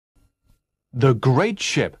The great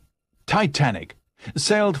ship, Titanic,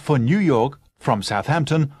 sailed for New York from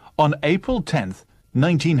Southampton on April 10th,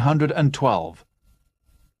 1912.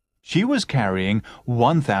 She was carrying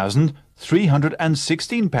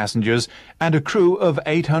 1,316 passengers and a crew of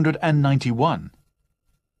 891.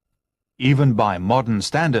 Even by modern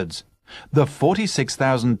standards, the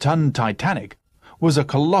 46,000-ton Titanic was a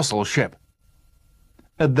colossal ship.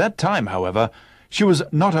 At that time, however, she was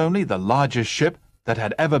not only the largest ship that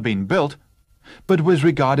had ever been built, but was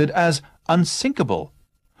regarded as unsinkable,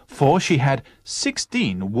 for she had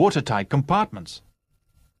 16 watertight compartments.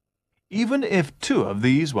 Even if 2 of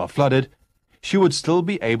these were flooded, she would still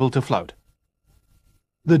be able to float.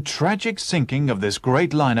 The tragic sinking of this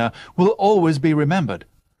great liner will always be remembered,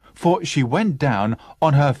 for she went down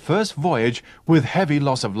on her first voyage with heavy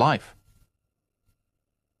loss of life.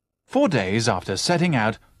 4 days after setting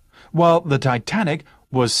out, while the Titanic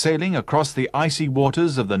was sailing across the icy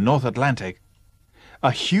waters of the North Atlantic,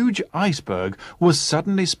 a huge iceberg was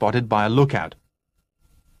suddenly spotted by a lookout.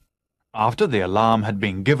 After the alarm had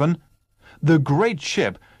been given, the great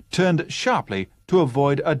ship turned sharply to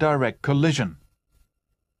avoid a direct collision.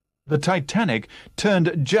 The Titanic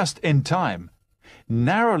turned just in time,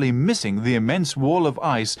 narrowly missing the immense wall of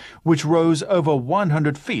ice which rose over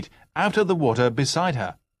 100 feet out of the water beside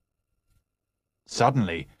her.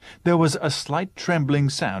 Suddenly, there was a slight trembling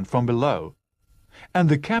sound from below, and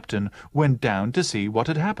the captain went down to see what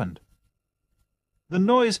had happened. The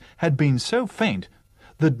noise had been so faint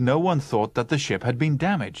that no one thought that the ship had been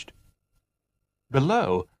damaged.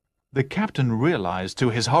 Below, the captain realized to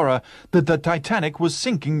his horror that the Titanic was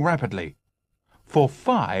sinking rapidly, for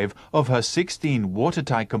 5 of her 16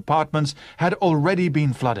 watertight compartments had already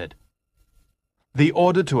been flooded. The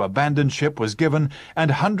order to abandon ship was given,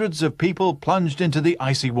 and hundreds of people plunged into the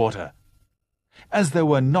icy water. As there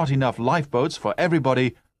were not enough lifeboats for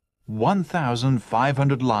everybody,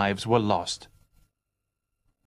 1,500 lives were lost.